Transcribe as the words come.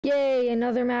Yay,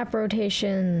 another map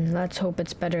rotation. Let's hope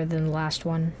it's better than the last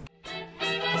one.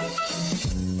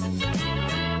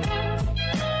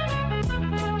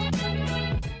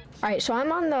 Alright, so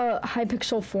I'm on the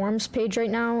Hypixel forums page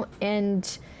right now,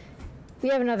 and we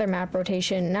have another map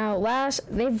rotation. Now,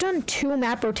 they've done 2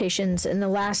 map rotations in the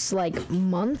last,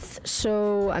 month,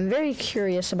 so I'm very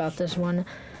curious about this one.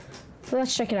 So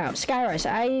let's check it out. Skyrise.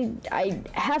 I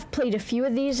have played a few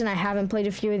of these, and I haven't played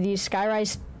a few of these.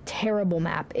 Skyrise, terrible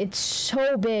map. It's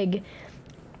so big.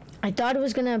 I thought it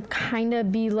was gonna kind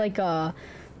of be like a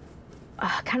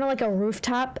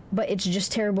rooftop, but it's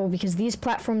just terrible because these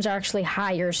platforms are actually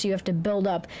higher, so you have to build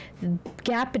up. The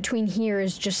gap between here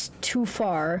is just too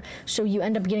far, so you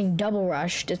end up getting double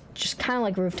rushed. It's just kind of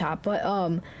like rooftop, but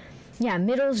yeah,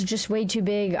 middle's just way too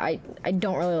big. I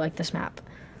don't really like this map.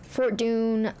 Fort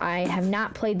Dune, I have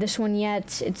not played this one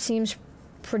yet. It seems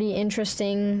pretty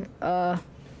interesting.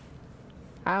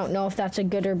 I don't know if that's a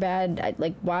good or bad.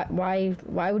 Why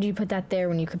would you put that there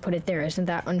when you could put it there? Isn't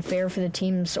that unfair for the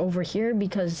teams over here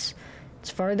because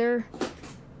it's farther?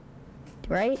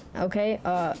 Right? Okay.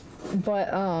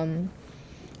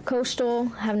 Coastal,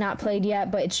 have not played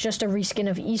yet, but it's just a reskin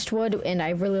of Eastwood, and I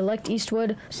really liked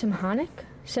Eastwood.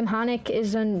 Simhonic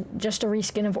is just a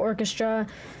reskin of Orchestra.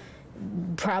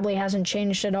 Probably hasn't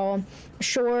changed at all.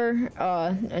 Shore,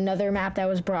 another map that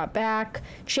was brought back.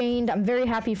 Chained, I'm very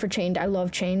happy for Chained. I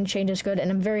love Chained. Chained is good,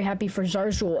 and I'm very happy for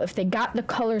Zarzul. If they got the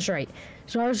colors right,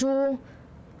 Zarzul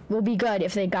will be good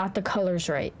if they got the colors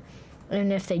right.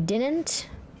 And if they didn't,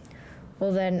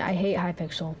 well then I hate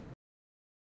Hypixel.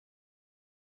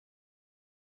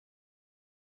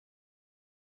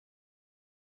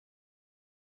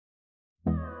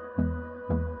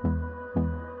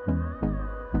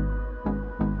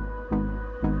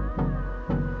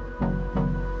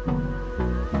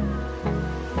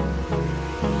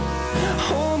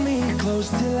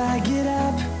 Till I get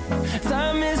up,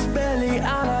 time is barely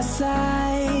on our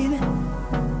side.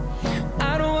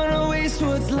 I don't wanna waste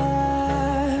what's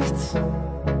left.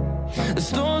 The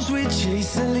storms we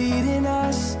chase are leading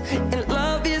us, and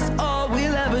love is all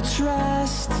we'll ever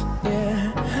trust.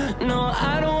 Yeah, no,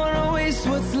 I don't wanna waste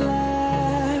what's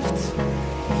left.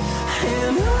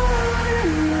 And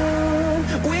on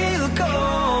we'll go,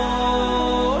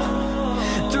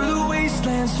 through the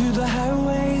wastelands, through the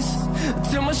highways,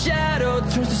 till my shadow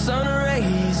turns to sun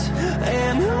rays.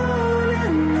 And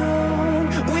on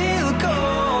we'll go,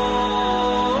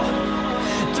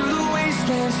 through the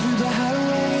wastelands, through the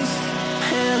highways,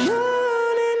 and on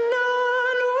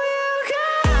we'll go.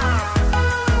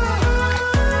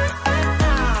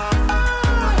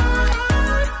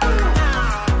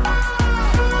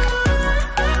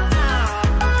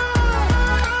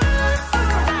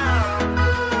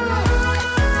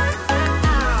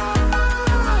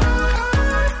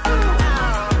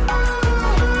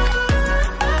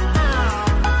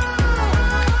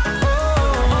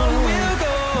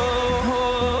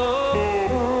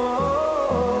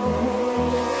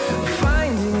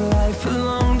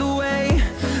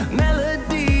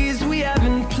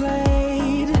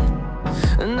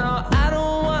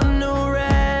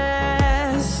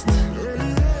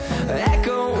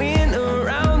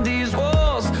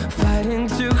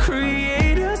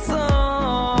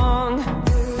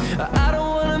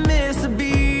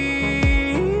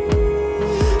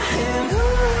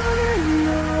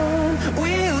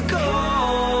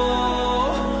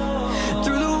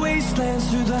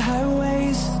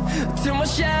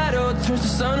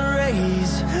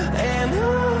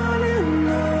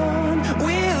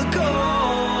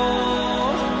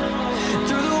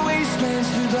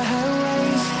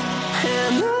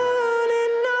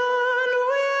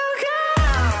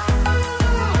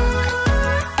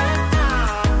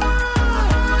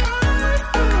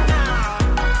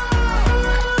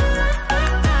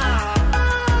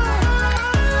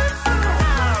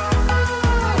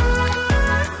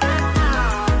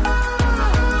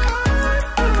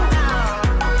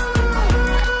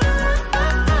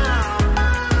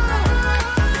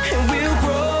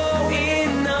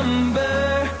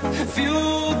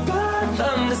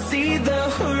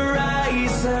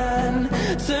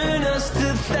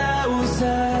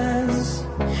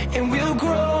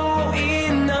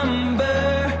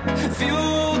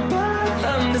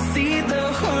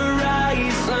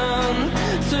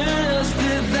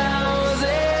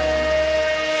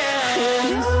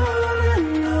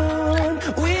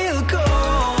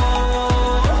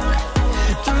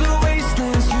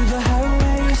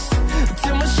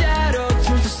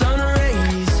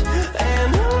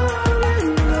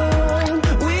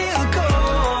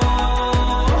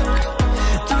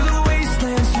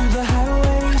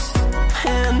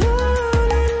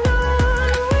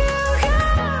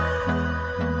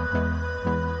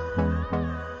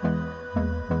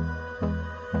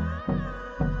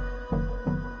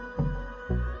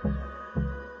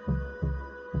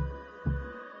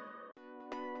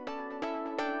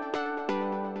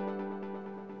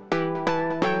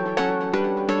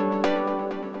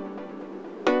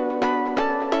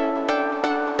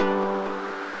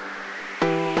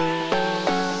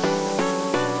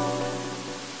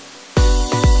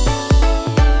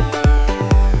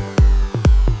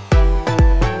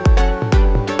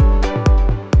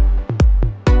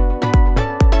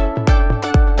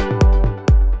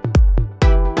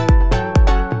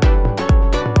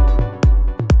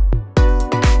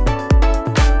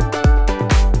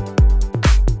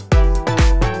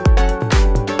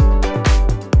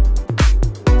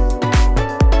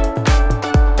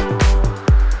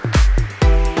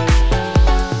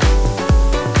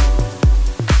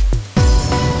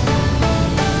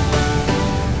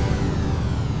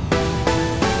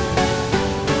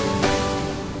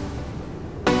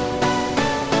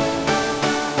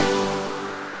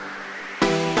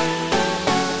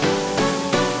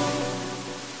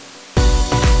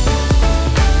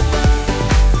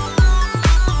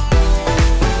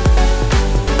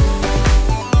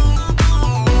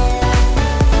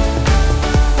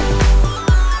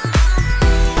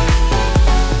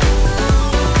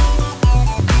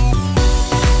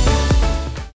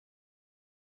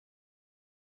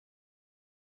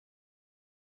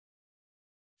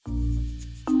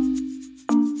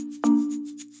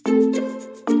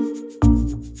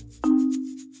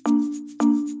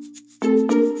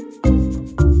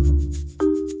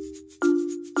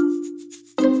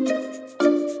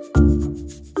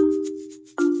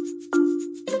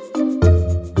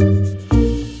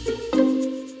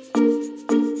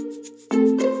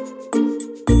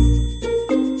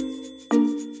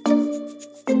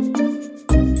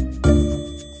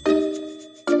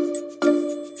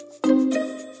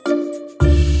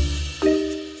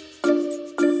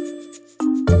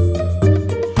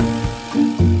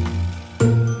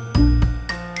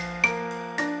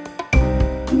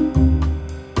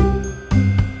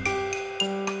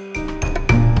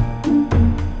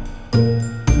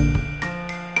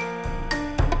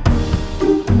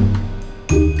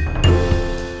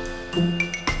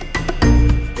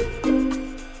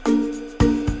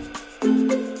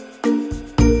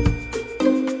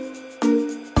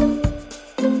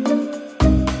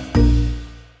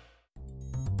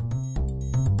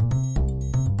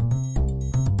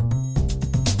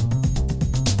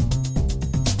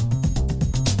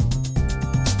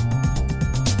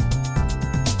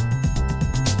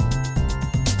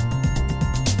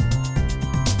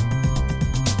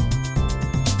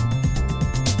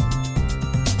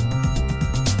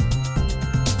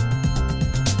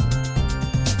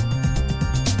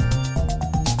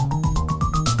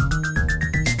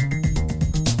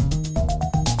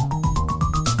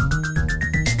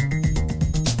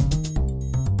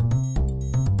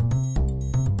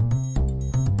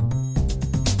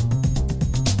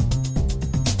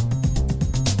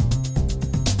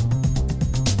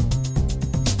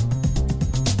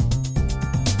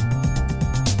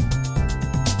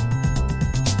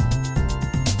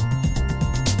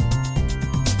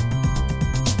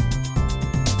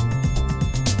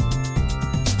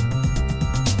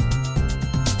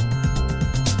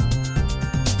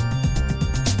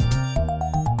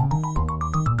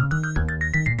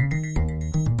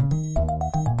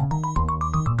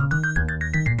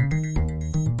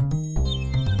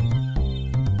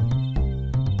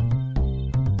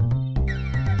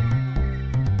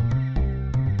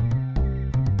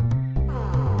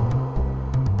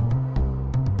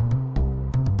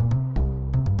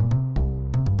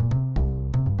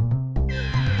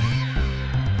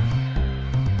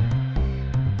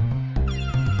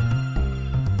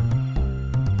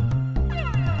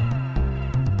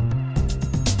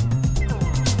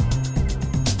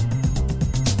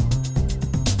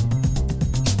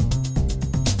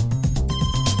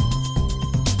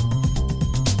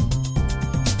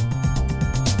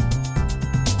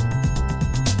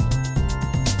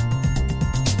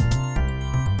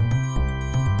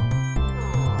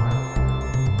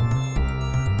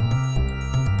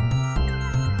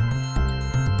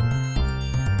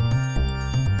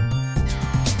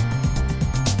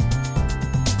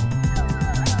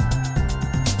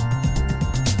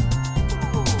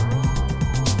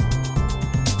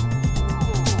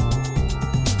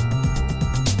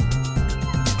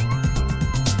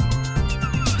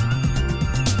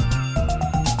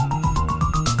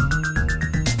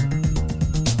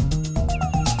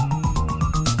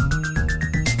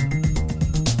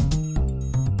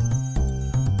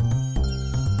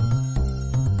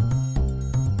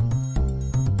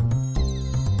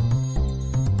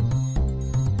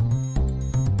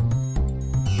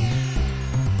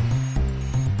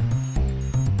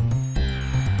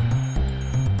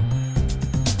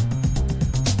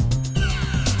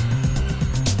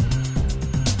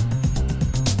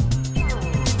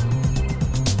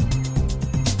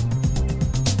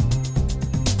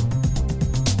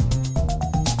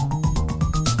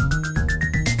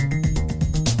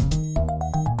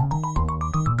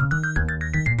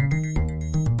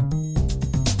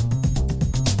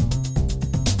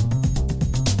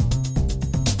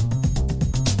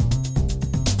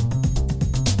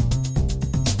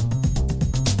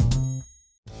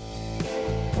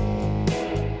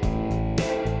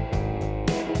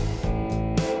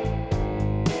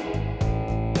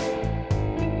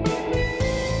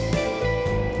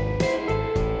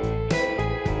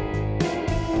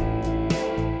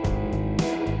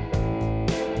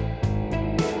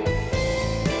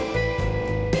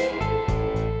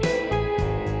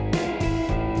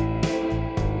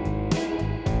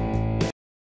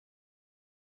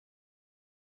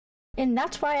 And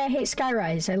that's why I hate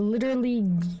Skyrise. I literally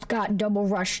got double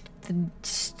rushed the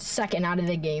second out of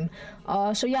the game.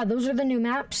 So yeah, those are the new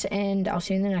maps, and I'll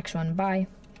see you in the next one. Bye.